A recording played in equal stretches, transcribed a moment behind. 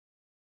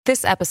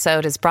This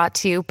episode is brought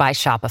to you by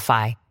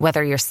Shopify.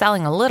 Whether you're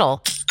selling a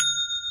little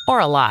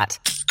or a lot,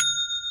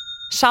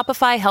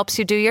 Shopify helps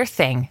you do your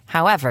thing,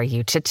 however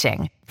you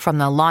cha-ching. From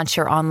the launch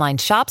your online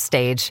shop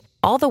stage,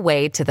 all the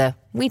way to the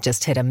we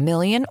just hit 1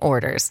 million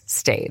orders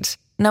stage.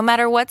 No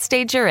matter what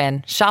stage you're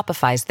in,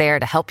 Shopify's there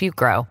to help you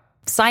grow.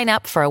 Sign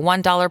up for a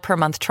 $1 per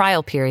month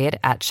trial period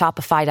at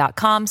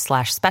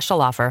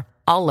shopify.com/special offer,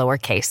 all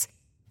lowercase.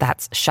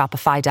 That's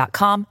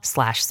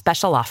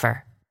shopify.com/special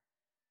offer.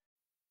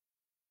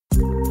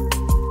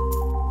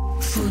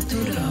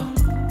 Futuro.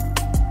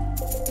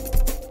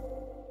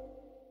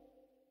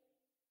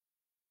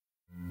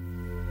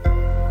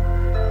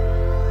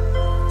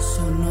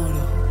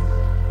 Sonoro.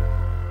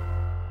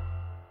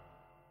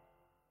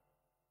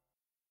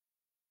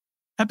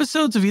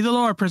 Episodes of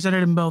Ídolo are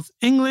presented in both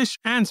English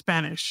and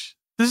Spanish.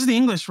 This is the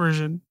English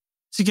version.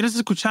 Si quieres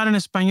escuchar en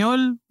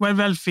español,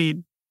 vuelve al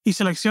feed y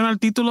selecciona el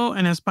título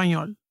en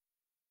español.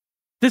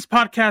 This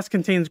podcast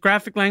contains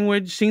graphic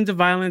language, scenes of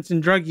violence,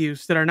 and drug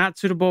use that are not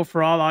suitable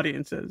for all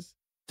audiences.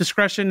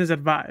 Discretion is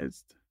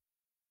advised.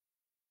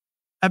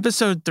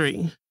 Episode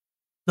 3.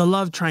 The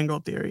Love Triangle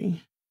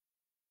Theory.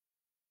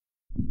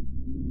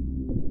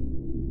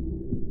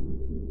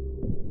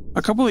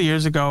 A couple of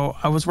years ago,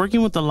 I was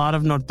working with a lot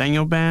of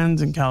norteño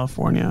bands in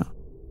California.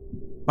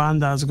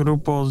 Bandas,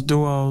 grupos,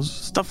 duos,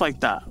 stuff like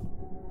that.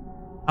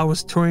 I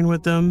was touring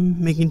with them,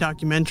 making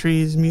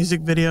documentaries,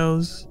 music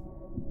videos,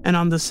 and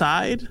on the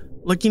side,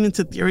 looking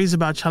into theories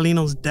about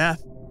Chalino's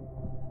death.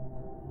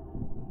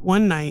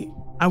 One night,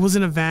 I was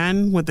in a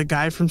van with a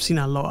guy from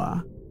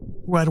Sinaloa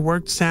who had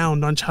worked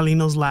sound on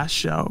Chalino's last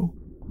show.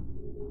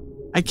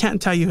 I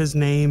can't tell you his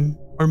name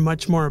or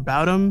much more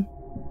about him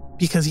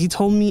because he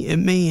told me it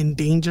may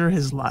endanger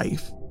his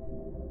life.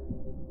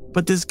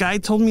 But this guy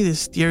told me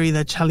this theory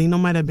that Chalino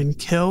might have been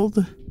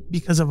killed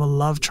because of a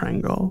love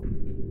triangle.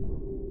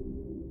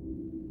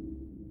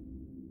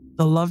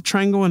 The love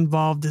triangle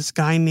involved this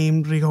guy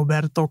named Rigo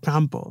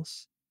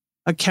Campos,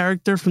 a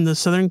character from the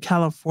Southern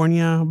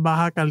California,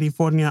 Baja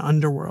California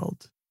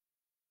underworld.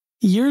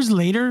 Years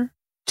later,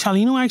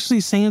 Chalino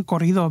actually sang a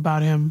corrido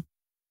about him.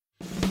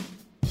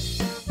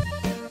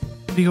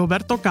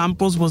 Rigoberto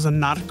Campos was a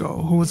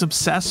narco who was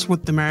obsessed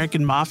with the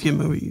American mafia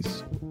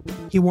movies.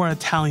 He wore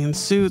Italian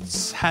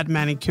suits, had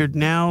manicured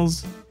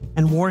nails,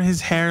 and wore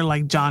his hair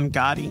like John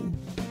Gotti.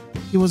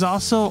 He was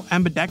also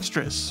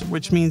ambidextrous,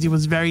 which means he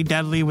was very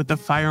deadly with a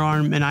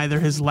firearm in either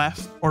his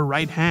left or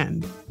right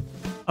hand.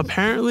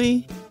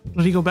 Apparently,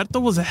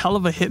 Rigoberto was a hell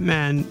of a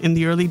hitman in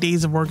the early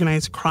days of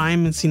organized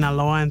crime in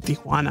Sinaloa and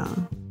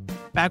Tijuana,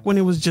 back when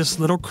it was just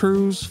little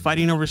crews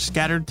fighting over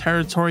scattered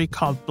territory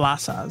called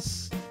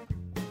plazas.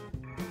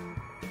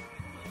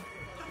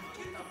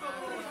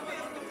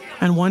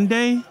 And one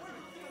day,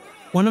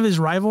 one of his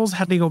rivals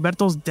had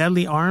Rigoberto's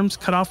deadly arms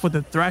cut off with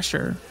a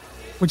thresher,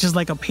 which is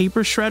like a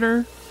paper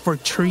shredder for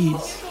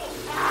trees.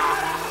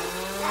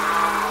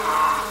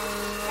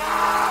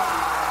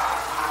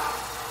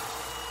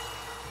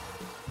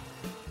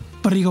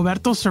 But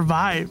Rigoberto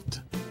survived.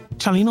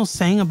 Chalino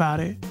sang about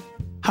it.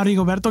 How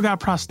Rigoberto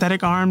got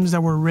prosthetic arms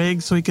that were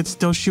rigged so he could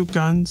still shoot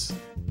guns.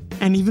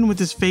 And even with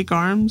his fake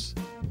arms,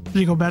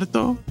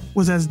 Rigoberto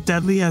was as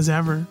deadly as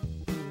ever.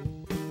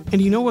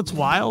 And you know what's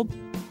wild?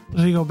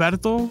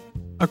 Rigoberto,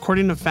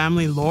 according to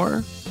family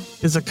lore,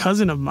 is a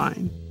cousin of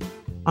mine.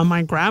 On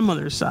my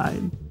grandmother's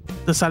side,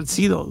 the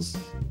Salcidos.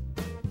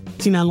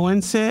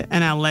 Sinaloense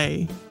and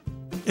LA.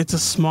 It's a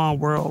small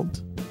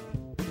world.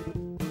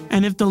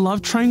 And if the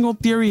love triangle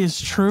theory is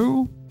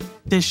true,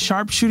 this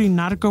sharpshooting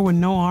narco with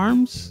no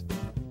arms,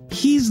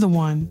 he's the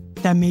one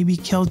that maybe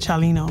killed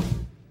Chalino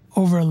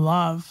over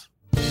love.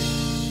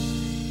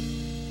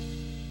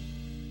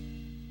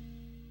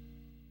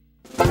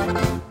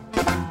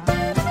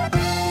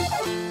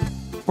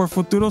 For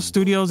Futuro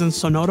Studios and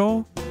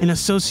Sonoro, in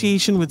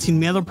association with Sin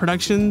Miedo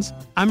Productions,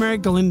 I'm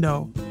Eric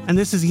Galindo, and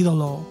this is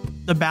Ídolo,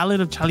 the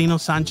Ballad of Chalino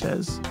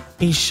Sánchez,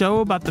 a show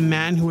about the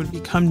man who would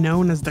become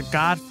known as the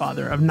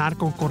godfather of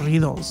narco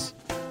corridos,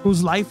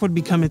 whose life would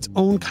become its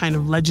own kind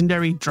of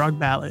legendary drug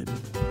ballad.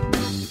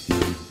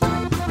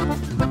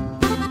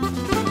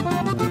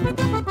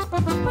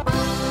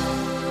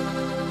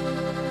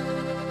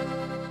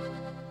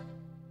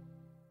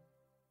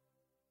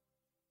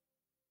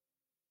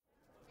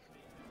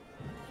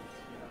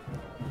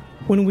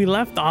 When we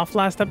left off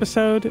last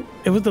episode,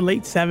 it was the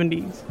late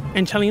 70s,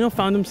 and Chalino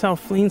found himself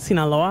fleeing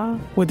Sinaloa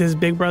with his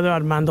big brother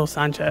Armando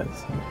Sánchez.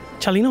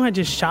 Chalino had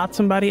just shot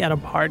somebody at a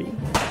party,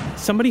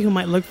 somebody who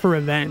might look for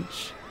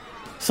revenge,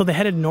 so they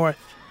headed north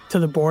to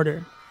the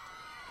border.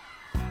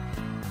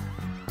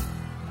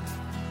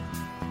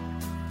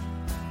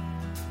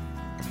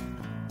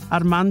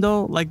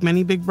 Armando, like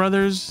many big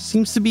brothers,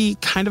 seems to be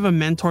kind of a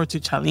mentor to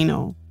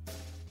Chalino.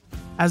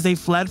 As they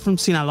fled from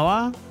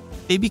Sinaloa,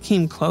 they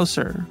became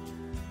closer.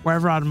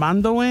 Wherever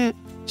Armando went,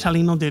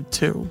 Chalino did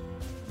too.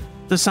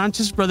 The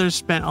Sanchez brothers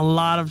spent a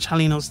lot of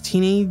Chalino's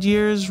teenage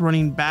years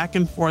running back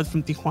and forth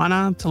from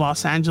Tijuana to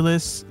Los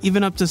Angeles,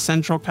 even up to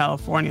Central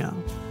California.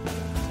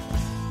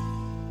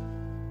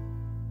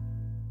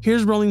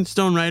 Here's Rolling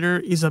Stone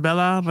writer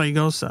Isabella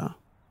Raigosa.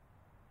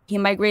 He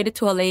migrated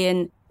to LA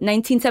in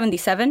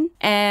 1977,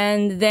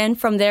 and then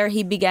from there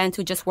he began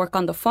to just work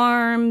on the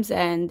farms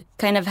and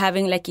kind of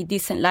having like a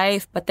decent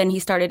life, but then he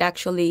started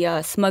actually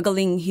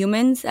smuggling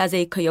humans as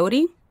a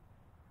coyote.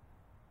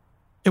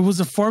 It was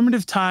a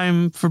formative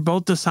time for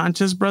both the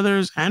Sanchez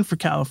brothers and for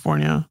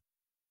California.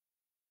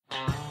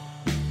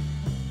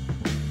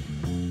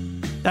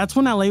 That's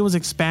when LA was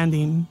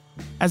expanding,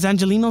 as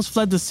Angelenos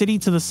fled the city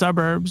to the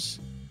suburbs.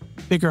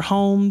 Bigger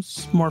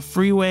homes, more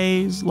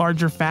freeways,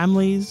 larger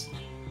families.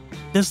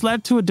 This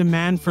led to a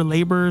demand for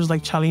laborers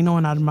like Chalino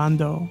and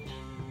Armando,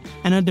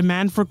 and a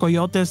demand for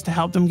coyotes to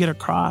help them get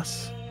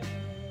across.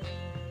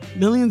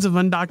 Millions of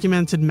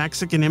undocumented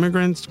Mexican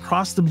immigrants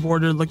crossed the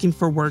border looking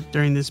for work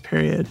during this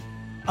period,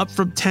 up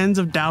from tens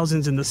of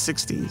thousands in the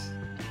 60s.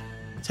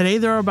 Today,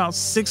 there are about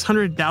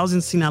 600,000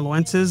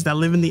 Sinaloenses that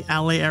live in the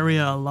LA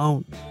area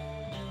alone.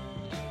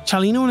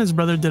 Chalino and his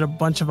brother did a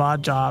bunch of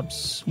odd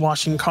jobs,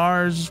 washing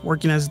cars,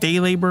 working as day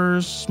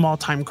laborers,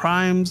 small-time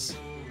crimes,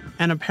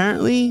 and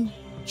apparently,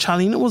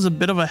 Chalino was a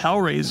bit of a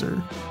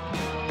hellraiser.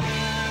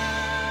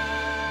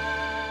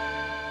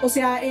 O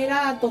sea,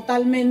 era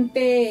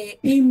totalmente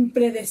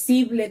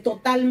impredecible,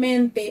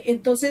 totalmente.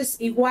 Entonces,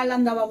 igual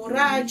andaba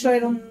borracho,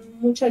 era un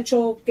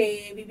muchacho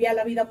que vivía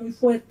la vida muy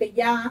fuerte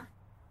ya.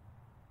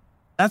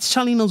 That's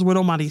Chalino's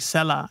widow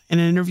Maricela in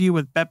an interview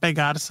with Pepe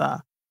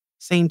Garza,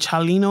 saying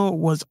Chalino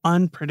was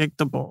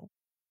unpredictable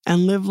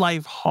and lived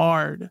life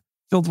hard,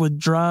 filled with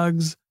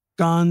drugs,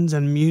 guns,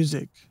 and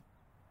music.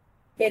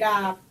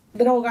 Era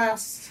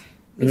drogas,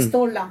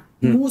 pistola,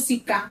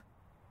 música.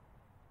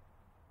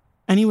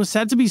 And he was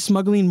said to be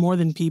smuggling more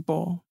than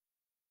people.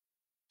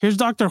 Here's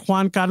Dr.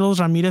 Juan Carlos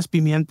Ramirez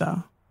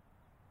Pimienta.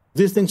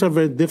 These things are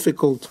very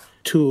difficult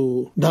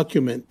to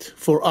document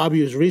for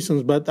obvious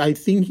reasons, but I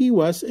think he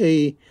was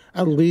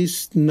at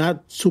least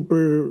not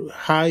super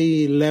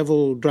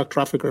high-level drug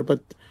trafficker,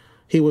 but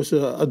he was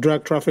a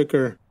drug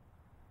trafficker.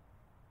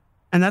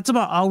 And that's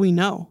about all we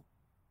know.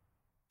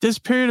 This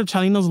period of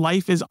Chalino's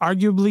life is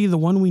arguably the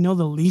one we know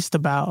the least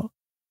about,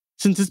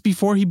 since it's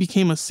before he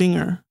became a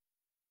singer.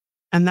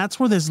 And that's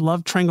where this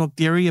love triangle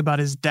theory about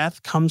his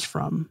death comes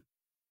from.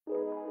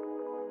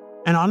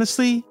 And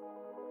honestly,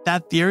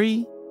 that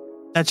theory,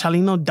 that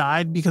Chalino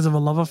died because of a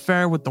love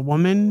affair with the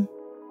woman,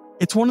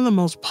 it's one of the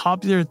most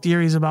popular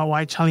theories about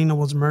why Chalino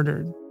was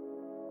murdered.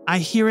 I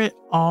hear it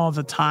all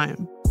the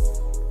time.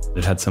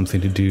 It had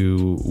something to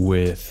do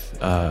with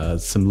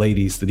some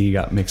ladies that he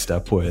got mixed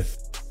up with.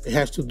 It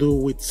has to do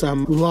with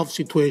some love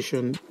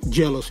situation,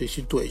 jealousy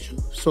situation.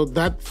 So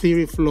that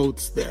theory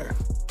floats there.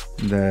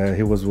 That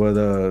he was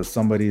with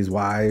somebody's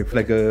wife,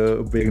 like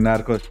a big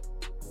narco.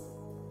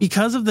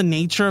 Because of the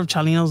nature of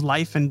Chalino's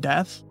life and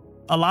death,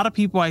 a lot of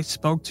people I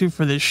spoke to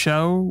for this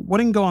show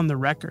wouldn't go on the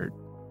record.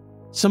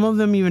 Some of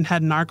them even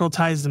had narco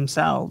ties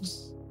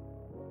themselves.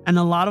 And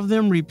a lot of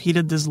them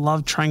repeated this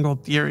love triangle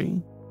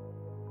theory.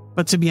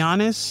 But to be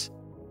honest,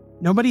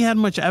 nobody had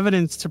much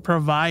evidence to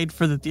provide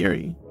for the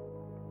theory.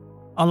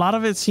 A lot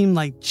of it seemed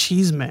like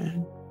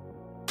chisme.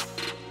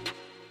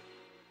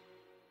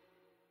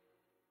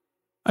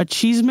 A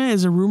chisme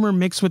is a rumor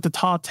mixed with a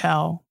tall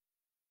tale.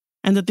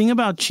 And the thing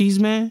about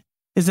chisme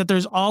is that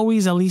there's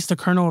always at least a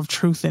kernel of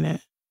truth in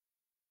it.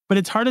 But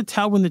it's hard to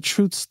tell when the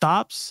truth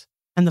stops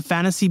and the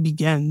fantasy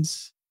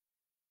begins.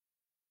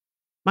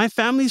 My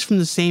family's from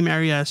the same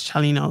area as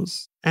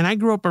Chalino's, and I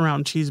grew up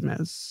around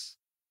chismes.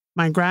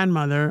 My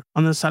grandmother,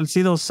 on the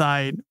Salcido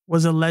side,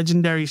 was a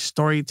legendary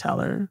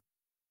storyteller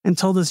and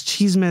told us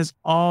chismes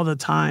all the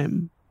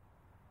time.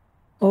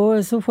 Oh,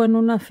 eso fue en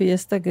una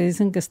fiesta que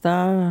dicen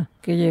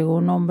que llegó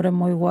un hombre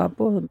muy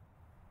guapo.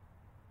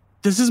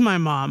 This is my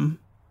mom,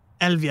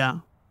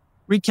 Elvia,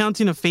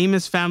 recounting a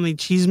famous family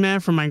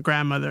chisme from my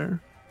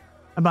grandmother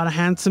about a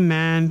handsome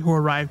man who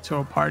arrived to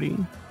a party.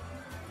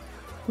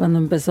 Cuando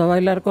empezó a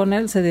bailar con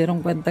él, se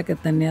dieron cuenta que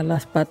tenía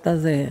las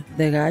patas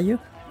de gallo,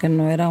 que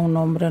no era un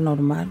hombre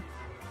normal.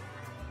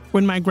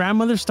 When my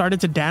grandmother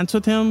started to dance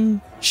with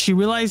him, she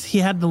realized he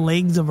had the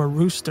legs of a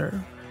rooster,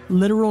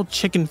 literal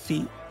chicken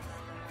feet.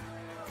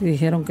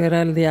 Dijeron que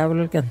era el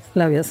diablo el que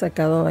la había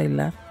sacado a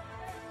bailar.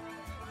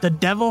 The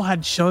devil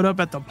had showed up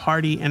at the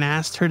party and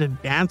asked her to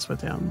dance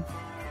with him.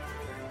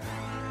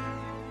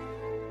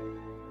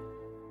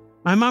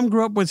 My mom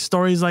grew up with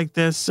stories like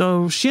this,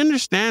 so she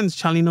understands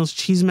Chalino's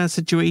chisme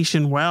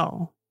situation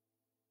well.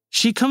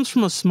 She comes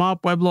from a small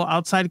pueblo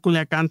outside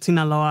Culiacán,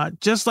 Sinaloa,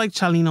 just like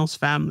Chalino's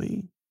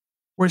family,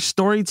 where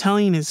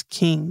storytelling is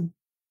king,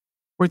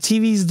 where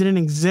TVs didn't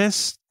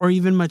exist or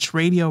even much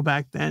radio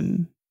back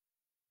then.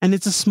 And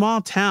it's a small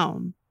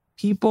town.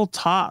 People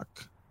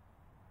talk.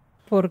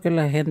 Porque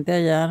la gente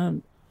allá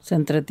se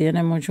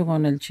entretiene mucho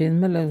con el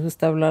chisme, les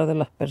gusta hablar de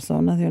las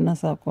personas de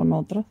unas con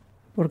otras,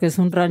 porque es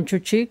un rancho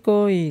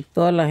chico y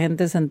toda la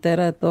gente se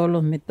entera de todos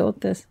los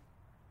mitotes.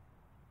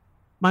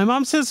 My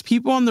mom says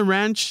people on the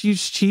ranch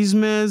use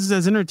chismes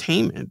as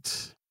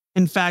entertainment.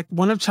 In fact,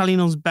 one of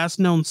Chalino's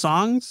best-known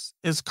songs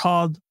is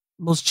called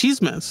Los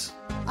Chismes.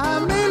 A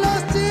mí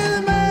los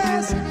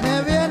chismes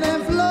me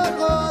vienen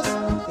flojos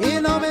y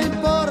no me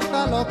importa.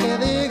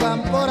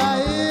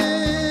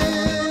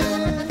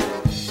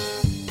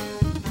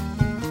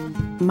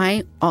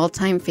 My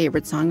all-time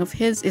favorite song of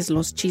his is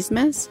Los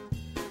Chismes.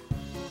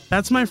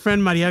 That's my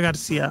friend Maria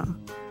Garcia.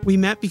 We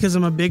met because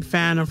I'm a big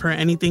fan of her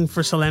Anything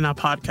for Selena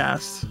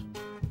podcast.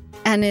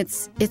 And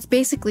it's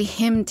basically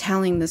him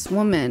telling this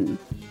woman,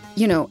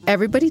 you know,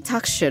 everybody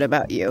talks shit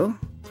about you.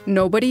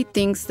 Nobody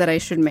thinks that I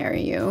should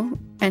marry you.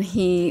 And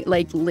he,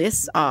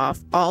 lists off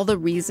all the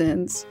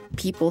reasons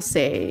people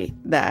say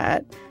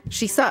that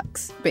she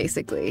sucks,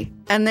 basically.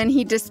 And then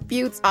he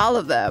disputes all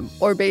of them,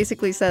 or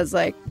basically says,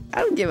 I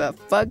don't give a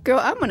fuck, girl.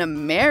 I'm gonna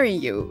marry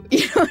you.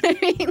 You know what I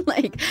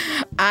mean?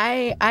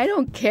 I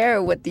don't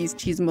care what these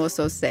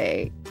chismosos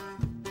say.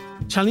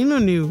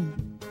 Chalino knew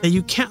that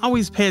you can't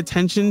always pay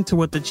attention to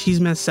what the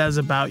chisme says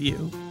about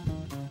you.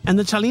 And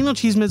the Chalino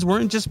chismes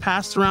weren't just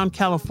passed around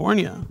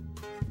California.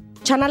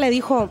 Chana le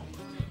dijo,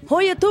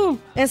 oye tú,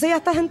 ese ya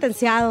está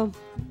sentenciado.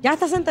 Ya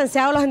está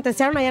sentenciado, lo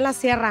sentenciaron allá en la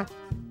sierra.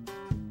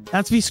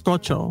 That's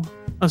Vizcocho,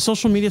 a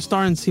social media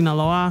star in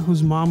Sinaloa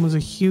whose mom was a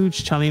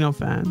huge Chalino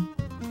fan.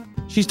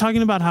 She's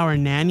talking about how her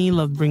nanny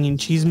loved bringing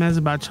chismes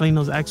about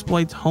Chalino's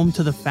exploits home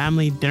to the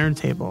family dinner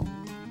table.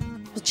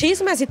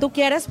 Chismes si tú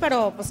quieres,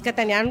 pero pues que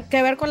tenían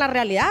que ver con la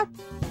realidad.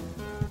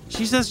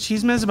 She says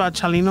chismes about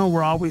Chalino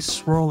were always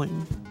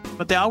swirling,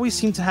 but they always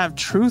seemed to have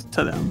truth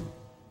to them.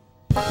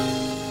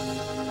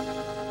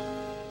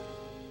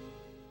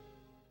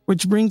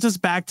 Which brings us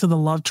back to the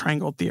love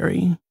triangle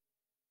theory.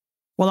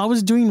 While I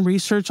was doing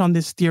research on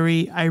this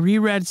theory, I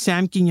reread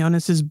Sam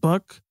Quiñones'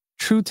 book,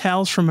 True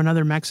Tales from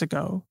Another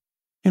Mexico,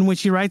 in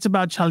which he writes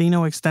about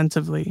Chalino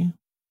extensively.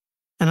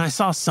 And I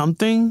saw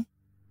something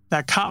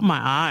that caught my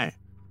eye.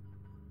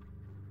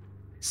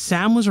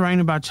 Sam was writing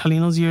about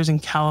Chalino's years in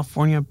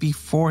California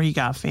before he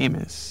got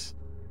famous.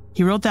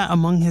 He wrote that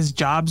among his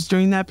jobs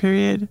during that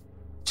period,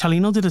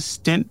 Chalino did a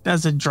stint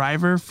as a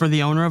driver for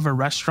the owner of a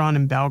restaurant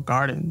in Bell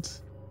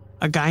Gardens,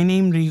 a guy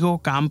named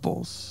Rigo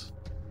Campos.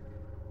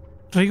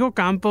 Rigo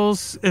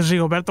Campos is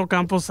Rigoberto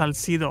Campos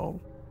Salcido,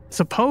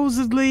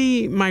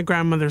 supposedly my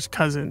grandmother's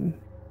cousin,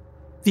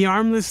 the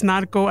armless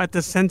narco at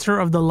the center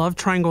of the love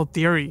triangle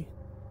theory.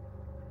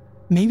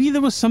 Maybe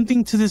there was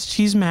something to this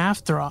chisme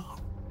after all,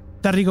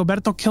 that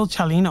Rigoberto killed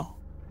Chalino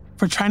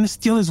for trying to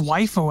steal his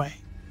wife away.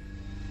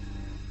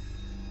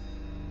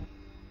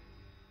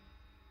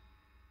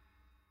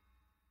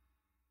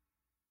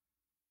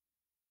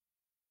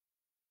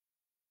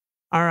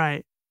 All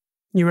right,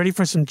 you ready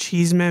for some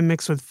chisme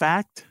mixed with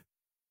fact?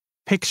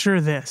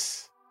 Picture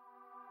this.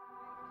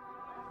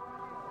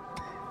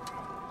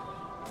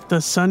 The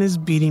sun is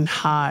beating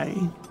high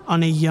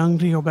on a young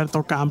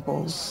Rigoberto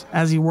Campos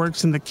as he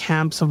works in the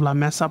camps of La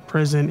Mesa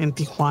prison in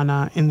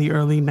Tijuana in the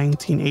early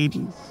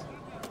 1980s.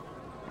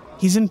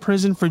 He's in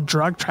prison for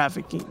drug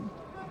trafficking.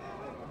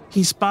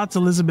 He spots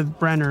Elizabeth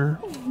Brenner,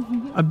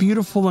 a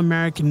beautiful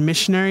American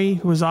missionary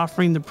who is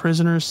offering the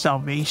prisoners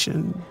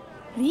salvation.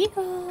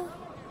 Rigo.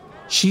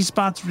 She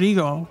spots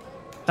Rigo,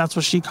 that's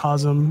what she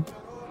calls him,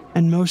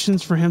 and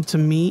motions for him to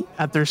meet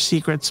at their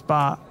secret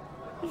spot.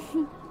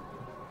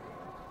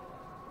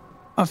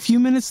 A few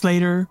minutes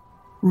later,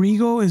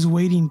 Rigo is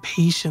waiting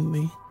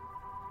patiently.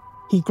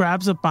 He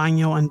grabs a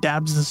paño and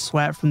dabs the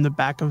sweat from the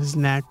back of his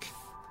neck.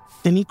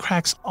 Then he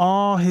cracks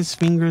all his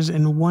fingers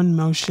in one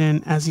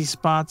motion as he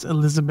spots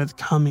Elizabeth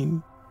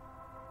coming.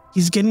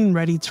 He's getting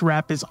ready to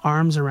wrap his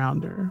arms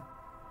around her.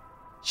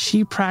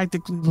 She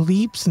practically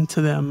leaps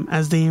into them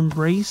as they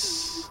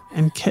embrace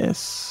and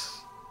kiss.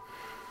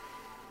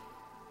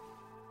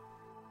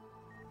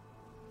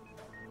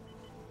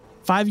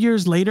 Five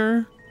years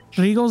later,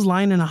 Rigo's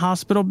lying in a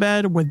hospital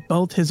bed with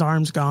both his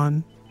arms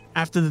gone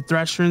after the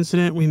Thresher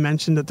incident we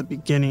mentioned at the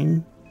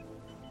beginning.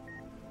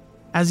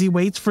 As he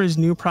waits for his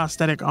new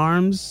prosthetic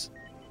arms,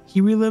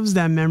 he relives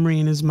that memory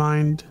in his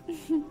mind.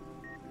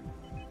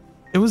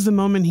 It was the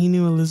moment he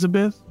knew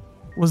Elizabeth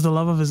was the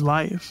love of his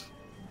life.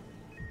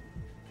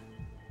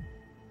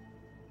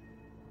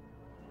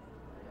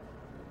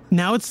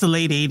 Now it's the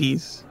late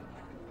 80s,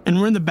 and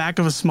we're in the back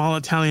of a small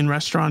Italian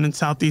restaurant in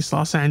Southeast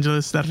Los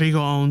Angeles that Rigo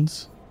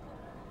owns.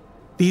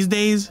 These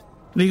days,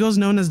 Rigo's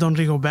known as Don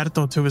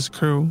Rigoberto to his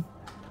crew.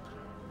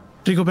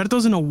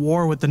 Rigoberto's in a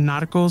war with the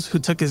narcos who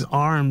took his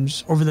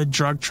arms over the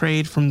drug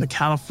trade from the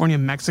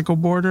California-Mexico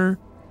border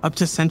up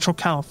to Central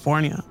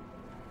California.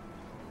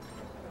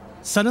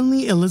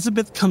 Suddenly,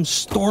 Elizabeth comes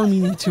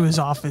storming into his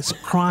office,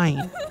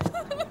 crying.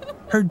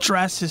 Her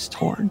dress is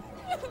torn.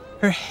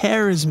 Her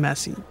hair is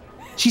messy.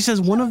 She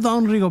says one of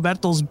Don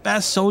Rigoberto's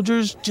best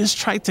soldiers just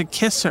tried to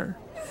kiss her.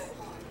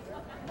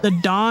 The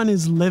Don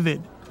is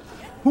livid.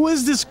 Who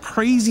is this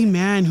crazy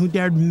man who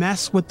dared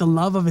mess with the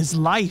love of his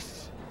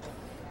life?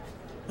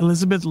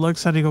 Elizabeth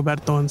looks at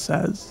Rigoberto and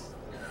says,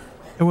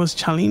 "It was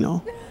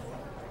Chalino.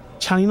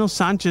 Chalino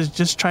Sánchez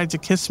just tried to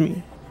kiss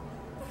me.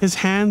 His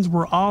hands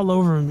were all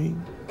over me."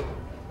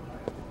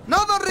 No,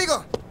 Don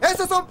Rigo.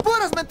 Esas son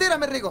puras mentiras,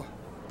 mi Rigo.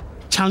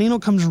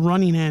 Chalino comes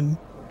running in,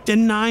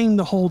 denying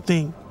the whole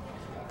thing.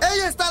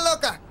 Ella está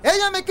loca.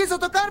 Ella me quiso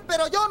tocar,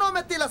 pero yo no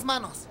metí las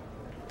manos.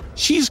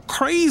 She's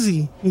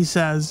crazy, he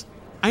says.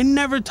 I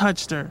never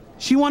touched her.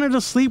 She wanted to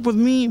sleep with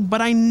me,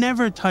 but I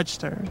never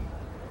touched her.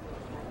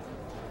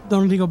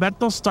 Don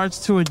Rigoberto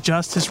starts to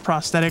adjust his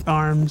prosthetic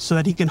arm so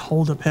that he can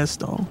hold a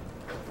pistol.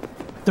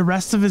 The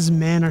rest of his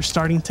men are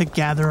starting to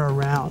gather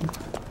around.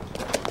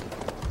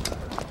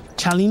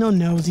 Chalino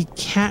knows he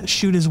can't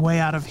shoot his way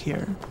out of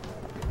here,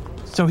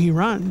 so he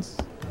runs,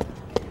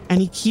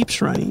 and he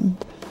keeps running.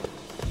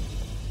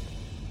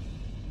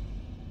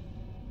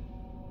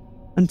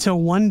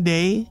 Until one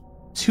day,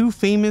 too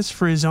famous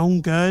for his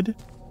own good,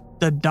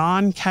 the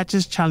Don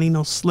catches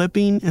Chalino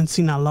slipping in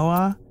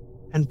Sinaloa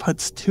and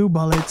puts 2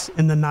 bullets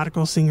in the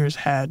narco singer's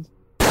head.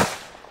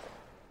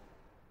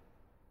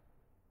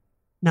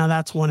 Now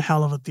that's one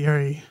hell of a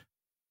theory.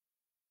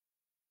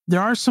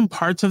 There are some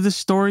parts of this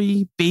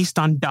story based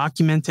on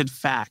documented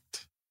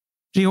fact.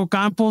 Rigo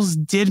Campos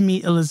did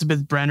meet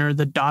Elizabeth Brenner,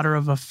 the daughter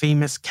of a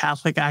famous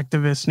Catholic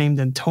activist named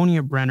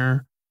Antonia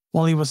Brenner,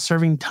 while he was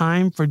serving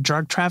time for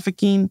drug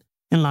trafficking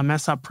in La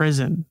Mesa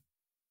prison.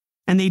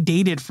 And they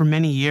dated for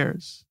many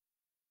years.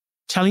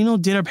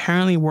 Chalino did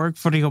apparently work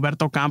for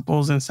Rigoberto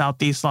Campos in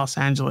Southeast Los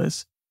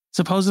Angeles,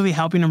 supposedly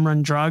helping him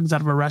run drugs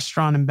out of a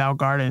restaurant in Bell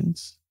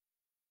Gardens.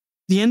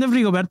 The end of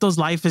Rigoberto's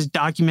life is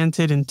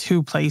documented in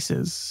 2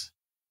 places: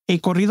 a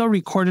corrido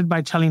recorded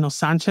by Chalino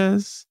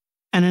Sánchez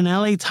and an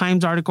LA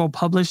Times article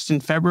published in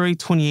February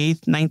 28,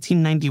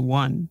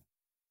 1991,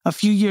 a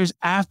few years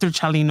after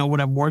Chalino would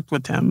have worked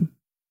with him.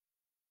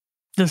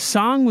 The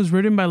song was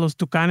written by Los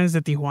Tucanes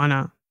de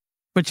Tijuana,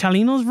 but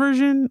Chalino's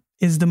version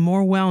is the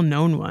more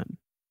well-known one.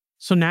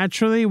 So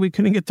naturally, we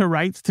couldn't get the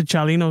rights to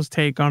Chalino's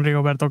take on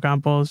Rigoberto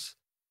Campos.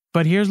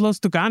 But here's Los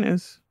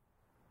Tucanes.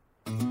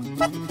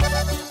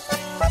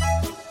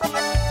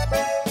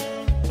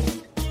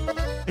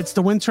 It's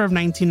the winter of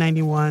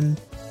 1991,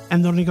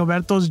 and Don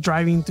Rigoberto's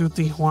driving through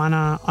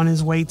Tijuana on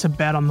his way to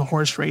bet on the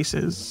horse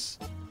races.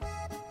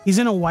 He's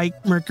in a white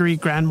Mercury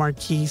Grand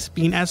Marquis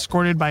being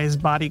escorted by his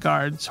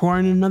bodyguards, who are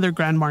in another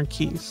Grand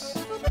Marquis.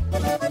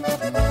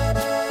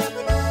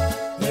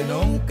 En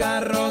un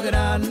carro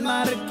Gran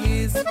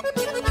Marquis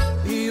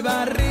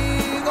iba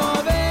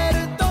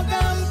Rigoberto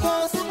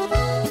Campos,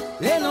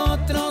 en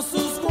otro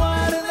sus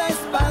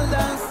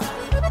guardaespaldas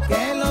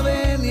que lo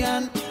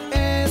venían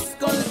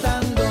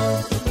escoltando.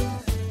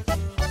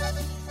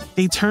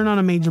 They turn on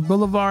a major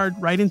boulevard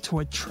right into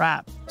a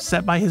trap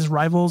set by his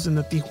rivals in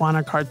the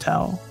Tijuana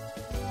cartel.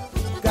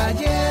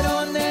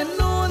 Cayeron en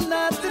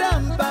una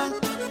trampa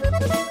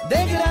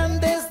de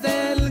grandes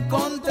del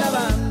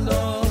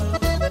contrabando.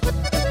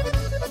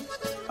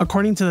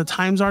 According to the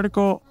Times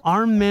article,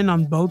 armed men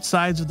on both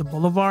sides of the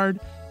boulevard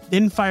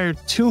then fired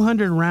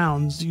 200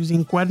 rounds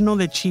using cuerno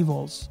de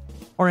chivos,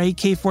 or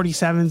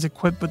AK-47s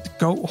equipped with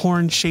goat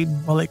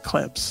horn-shaped bullet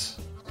clips,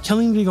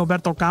 killing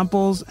Rigoberto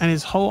Campos and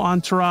his whole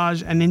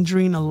entourage and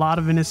injuring a lot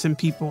of innocent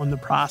people in the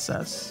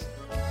process.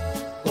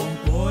 Con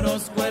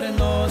puros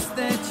cuernos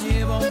de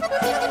chivo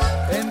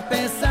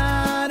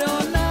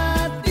empezaron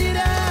a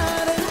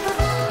tirar,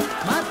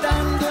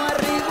 matando a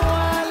Rigo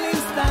al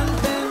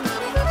instante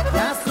y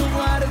a su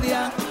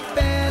guardia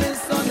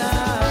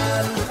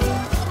personal,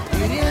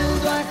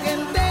 hiriendo a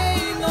gente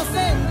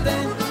inocente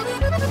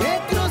que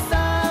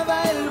cruzaba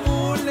el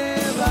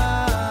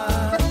bulevar.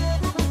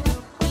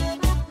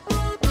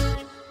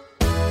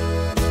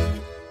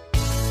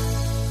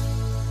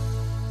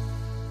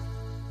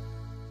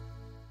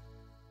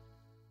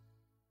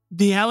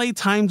 The LA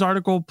Times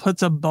article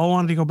puts a bow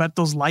on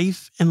Rigoberto's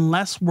life in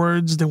less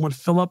words than would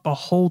fill up a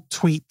whole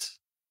tweet.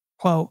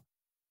 Quote,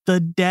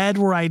 "The dead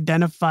were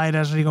identified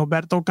as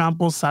Rigoberto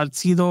Campos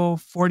Salcido,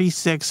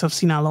 46 of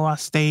Sinaloa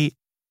State,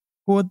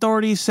 who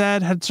authorities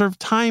said had served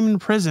time in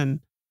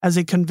prison as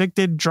a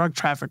convicted drug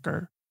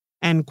trafficker."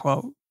 End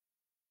quote.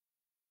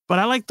 But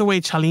I like the way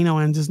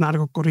Chalino ends his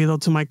narco corrido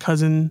to my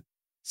cousin,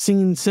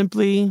 singing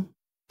simply,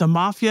 "The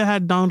mafia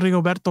had Don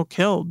Rigoberto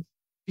killed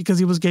because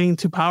he was getting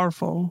too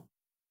powerful."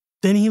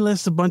 Then he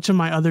lists a bunch of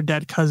my other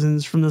dead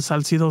cousins from the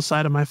Salcido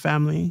side of my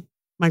family,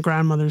 my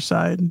grandmother's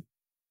side,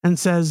 and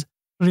says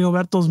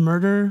Rigoberto's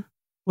murder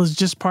was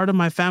just part of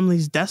my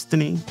family's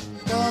destiny.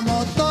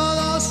 Como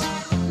todos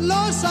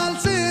los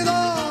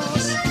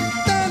Salcidos,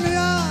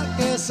 tenía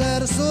que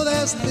ser su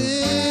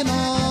destino.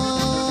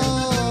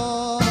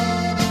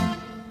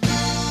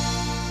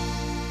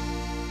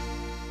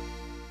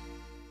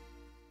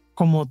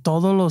 Como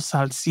todos los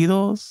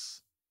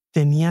Salcidos,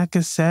 tenía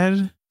que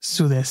ser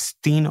su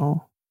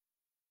destino.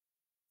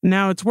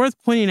 Now, it's worth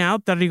pointing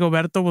out that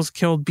Rigoberto was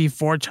killed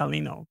before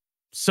Chalino,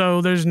 so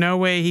there's no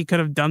way he could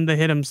have done the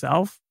hit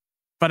himself.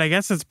 But I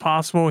guess it's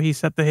possible he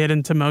set the hit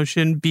into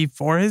motion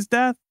before his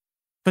death.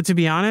 But to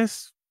be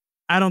honest,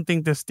 I don't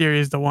think this theory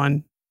is the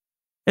one.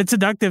 It's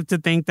seductive to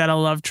think that a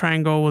love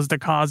triangle was the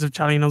cause of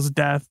Chalino's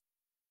death,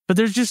 but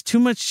there's just too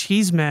much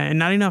chisme and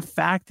not enough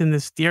fact in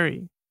this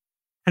theory.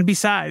 And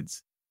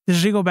besides,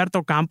 this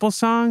Rigoberto Campos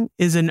song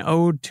is an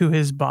ode to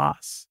his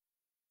boss.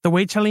 The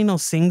way Chalino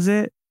sings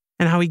it,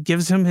 and how he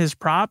gives him his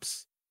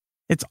props,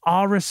 it's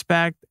all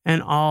respect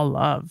and all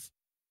love.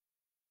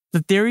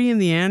 The theory in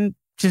the end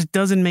just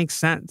doesn't make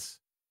sense.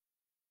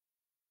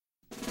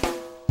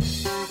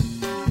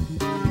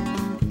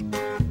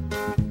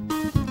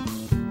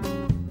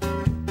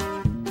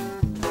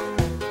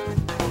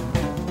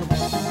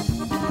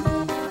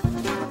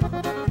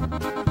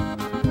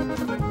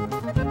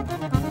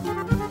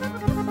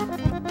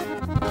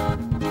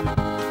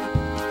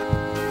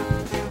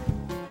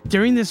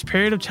 During this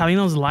period of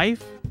Chalino's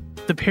life,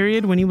 the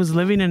period when he was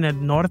living in El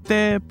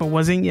Norte but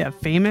wasn't yet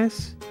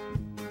famous,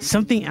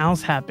 something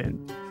else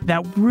happened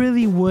that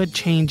really would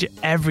change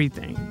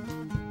everything.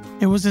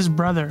 It was his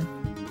brother,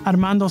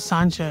 Armando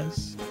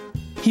Sánchez.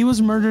 He was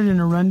murdered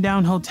in a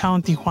rundown hotel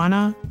in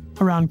Tijuana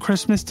around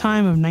Christmas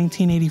time of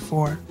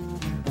 1984.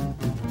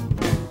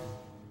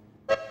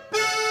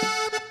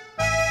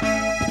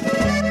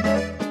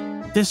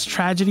 This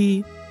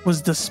tragedy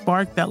was the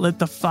spark that lit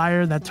the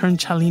fire that turned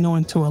Chalino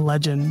into a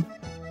legend.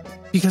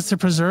 Because to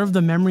preserve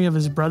the memory of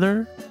his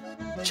brother,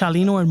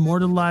 Chalino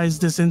immortalized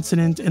this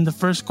incident in the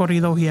first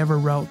corrido he ever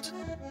wrote,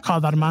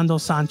 called Armando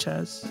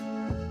Sánchez.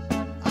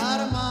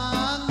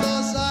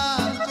 Armando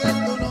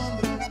Sánchez, tu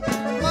nombre,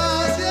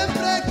 más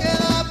siempre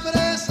queda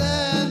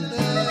presente.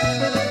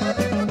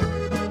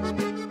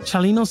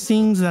 Chalino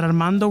sings that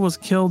Armando was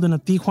killed in a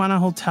Tijuana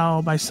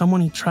hotel by someone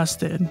he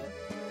trusted,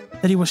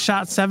 that he was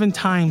shot 7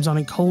 times on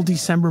a cold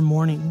December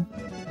morning.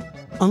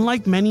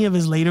 Unlike many of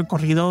his later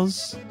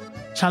corridos,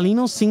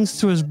 Chalino sings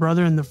to his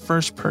brother in the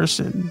first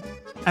person,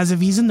 as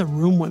if he's in the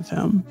room with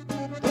him.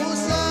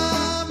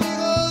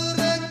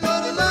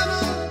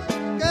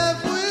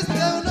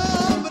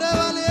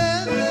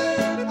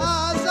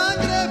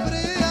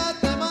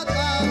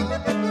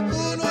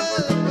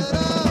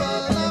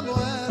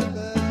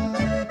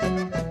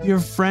 Your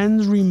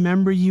friends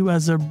remember you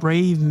as a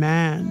brave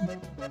man.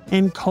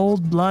 In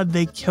cold blood,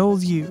 they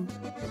killed you.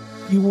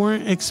 You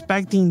weren't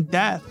expecting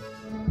death.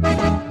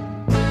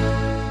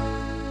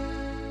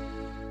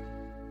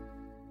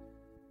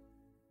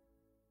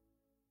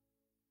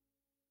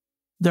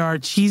 There are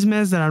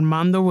chismes that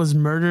Armando was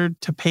murdered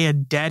to pay a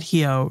debt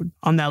he owed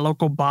on that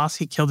local boss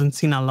he killed in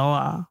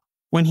Sinaloa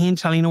when he and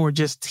Chalino were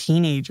just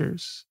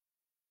teenagers.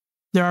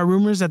 There are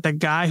rumors that the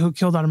guy who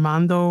killed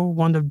Armando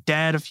wound up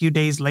dead a few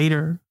days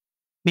later,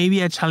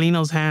 maybe at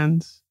Chalino's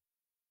hands.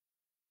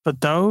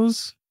 But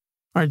those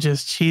are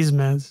just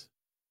chismes.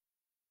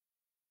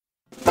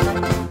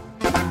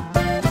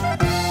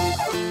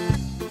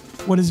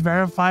 What is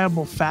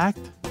verifiable fact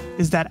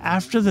is that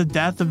after the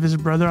death of his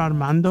brother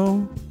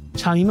Armando,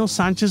 Chalino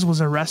Sánchez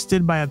was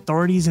arrested by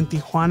authorities in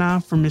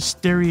Tijuana for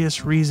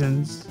mysterious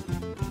reasons,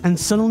 and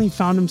suddenly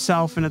found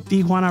himself in a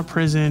Tijuana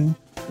prison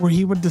where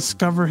he would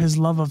discover his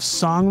love of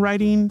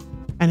songwriting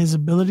and his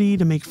ability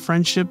to make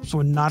friendships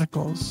with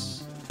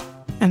narcos.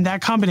 And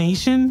that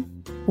combination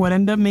would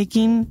end up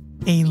making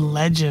a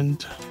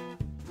legend.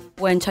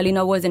 When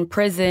Chalino was in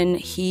prison,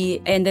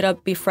 he ended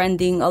up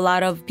befriending a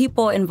lot of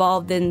people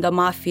involved in the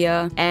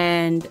mafia,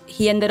 and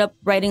he ended up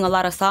writing a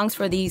lot of songs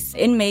for these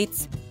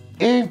inmates.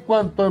 En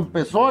cuanto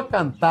empezó a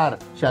cantar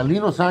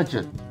Chalino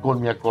Sánchez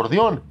con mi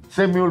acordeón,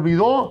 se me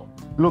olvidó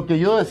lo que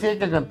yo decía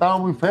que cantaba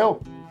muy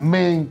feo.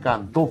 Me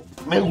encantó,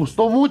 me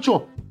gustó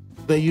mucho.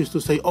 They used to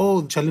say,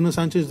 oh, Chalino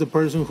Sánchez is the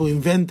person who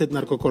invented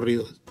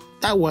narcocorridos.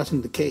 That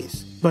wasn't the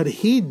case. But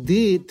he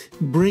did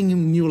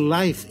bring new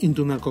life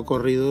into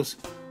narcocorridos.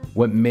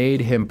 What made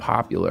him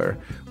popular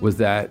was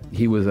that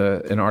he was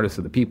an artist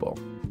of the people.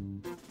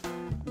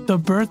 The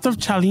birth of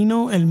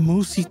Chalino el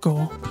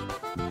Músico.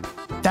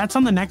 That's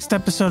on the next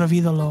episode of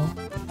Ídolo,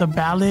 the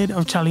ballad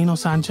of Chalino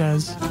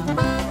Sánchez.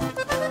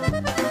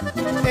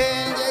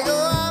 Él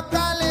llegó a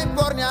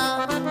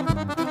California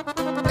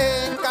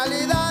en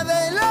calidad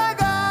de ilegal.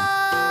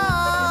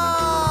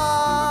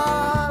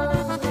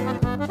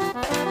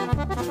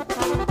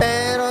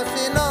 Pero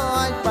si no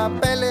hay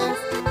papeles,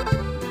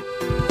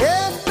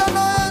 esto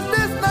no es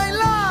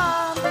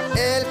Disneyland.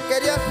 Él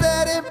quería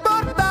ser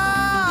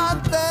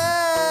importante.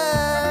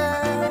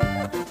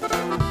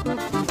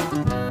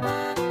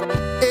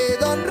 Y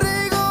don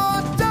Rigo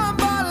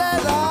chamba le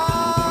da.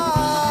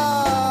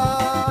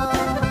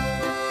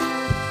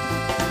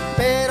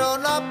 Pero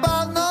la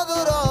paz no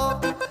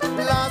duró,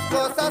 las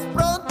cosas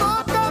pronto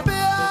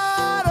cambiaron.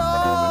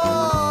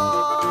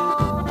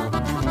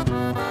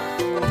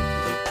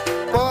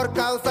 Por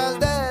causas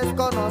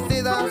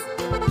desconocidas,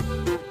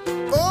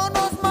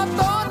 unos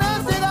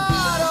matones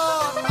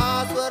llegaron,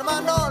 a su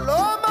hermano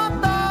lo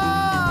mataron.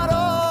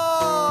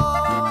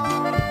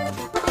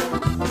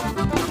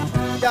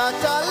 Y a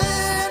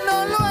Chalino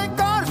lo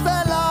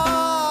encarcelaron.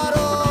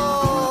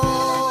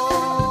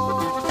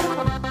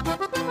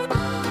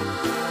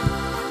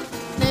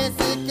 Ni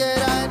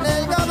siquiera en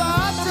el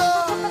gabacho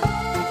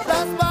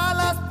las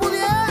balas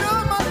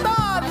pudieron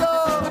matarlo.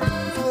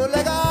 Su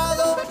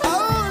legado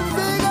aún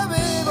sigue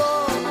vivo,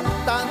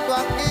 tanto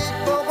aquí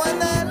como en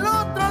el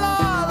otro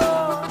lado.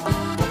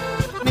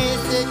 Ni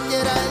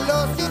siquiera en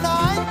los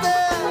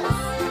United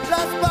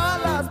las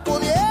balas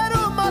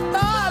pudieron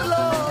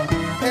matarlo.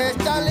 Es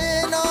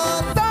Chalino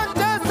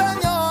Sánchez,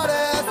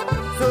 señores,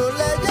 su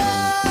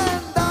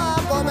leyenda ha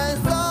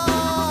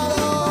comenzado.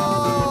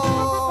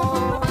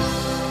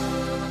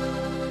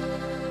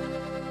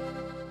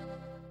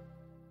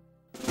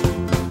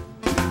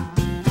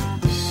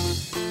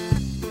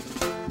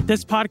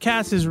 This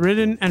podcast is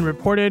written and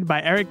reported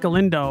by Eric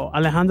Galindo,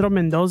 Alejandro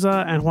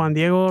Mendoza, and Juan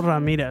Diego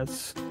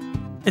Ramirez.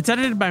 It's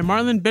edited by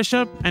Marlon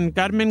Bishop and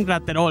Carmen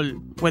Graterol,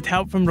 with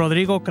help from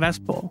Rodrigo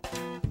Crespo.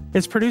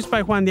 It's produced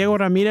by Juan Diego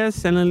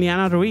Ramirez and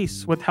Liliana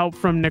Ruiz, with help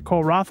from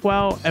Nicole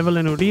Rothwell,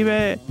 Evelyn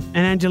Uribe, and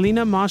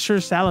Angelina Mosher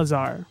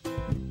Salazar.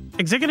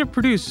 Executive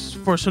produced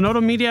for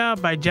Sonoro Media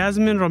by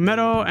Jasmine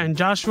Romero and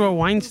Joshua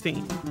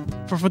Weinstein.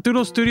 For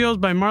Futuro Studios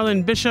by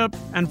Marlon Bishop,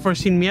 and for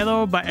Sin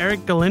Miedo by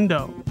Eric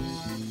Galindo.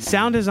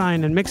 Sound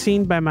design and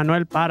mixing by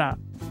Manuel Para.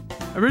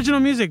 Original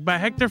music by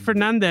Hector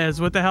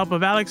Fernandez with the help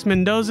of Alex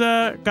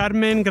Mendoza,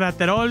 Carmen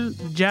Graterol,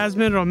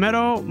 Jasmine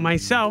Romero,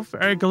 myself,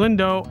 Eric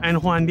Galindo,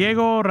 and Juan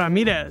Diego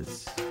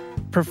Ramirez.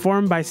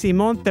 Performed by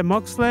Simon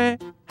Temoxle,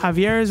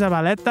 Javier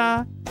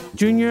Zabaleta,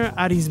 Junior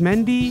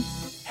Arizmendi,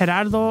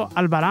 Gerardo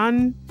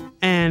Albaran,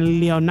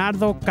 and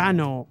Leonardo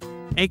Cano,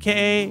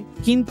 aka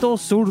Quinto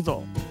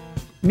Zurdo.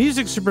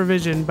 Music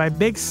supervision by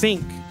Big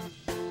Sync.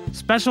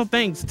 Special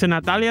thanks to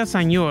Natalia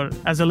Sañur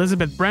as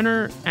Elizabeth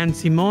Brenner and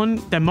Simon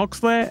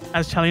Temoxle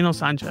as Chalino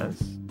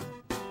Sánchez.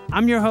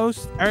 I'm your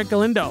host, Eric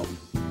Galindo.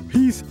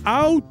 Peace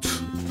out!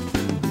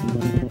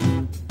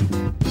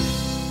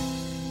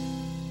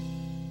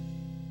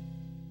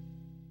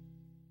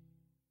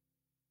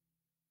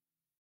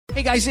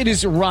 Hey guys, it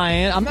is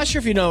Ryan. I'm not sure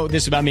if you know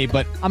this about me,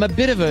 but I'm a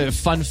bit of a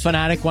fun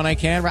fanatic when I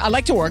can. I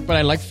like to work, but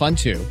I like fun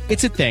too.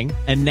 It's a thing.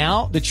 And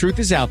now the truth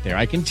is out there.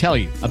 I can tell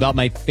you about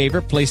my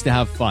favorite place to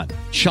have fun.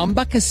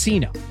 Chumba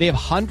Casino. They have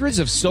hundreds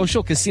of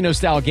social casino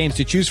style games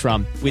to choose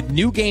from with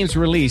new games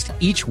released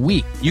each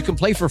week. You can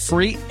play for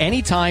free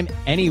anytime,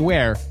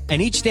 anywhere.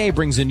 And each day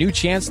brings a new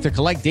chance to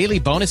collect daily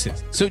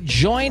bonuses. So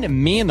join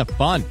me in the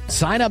fun.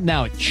 Sign up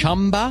now at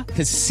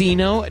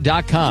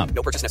ChumbaCasino.com.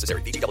 No purchase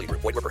necessary. VGW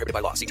Group. Void where prohibited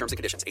by law. See terms and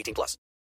conditions. 18+.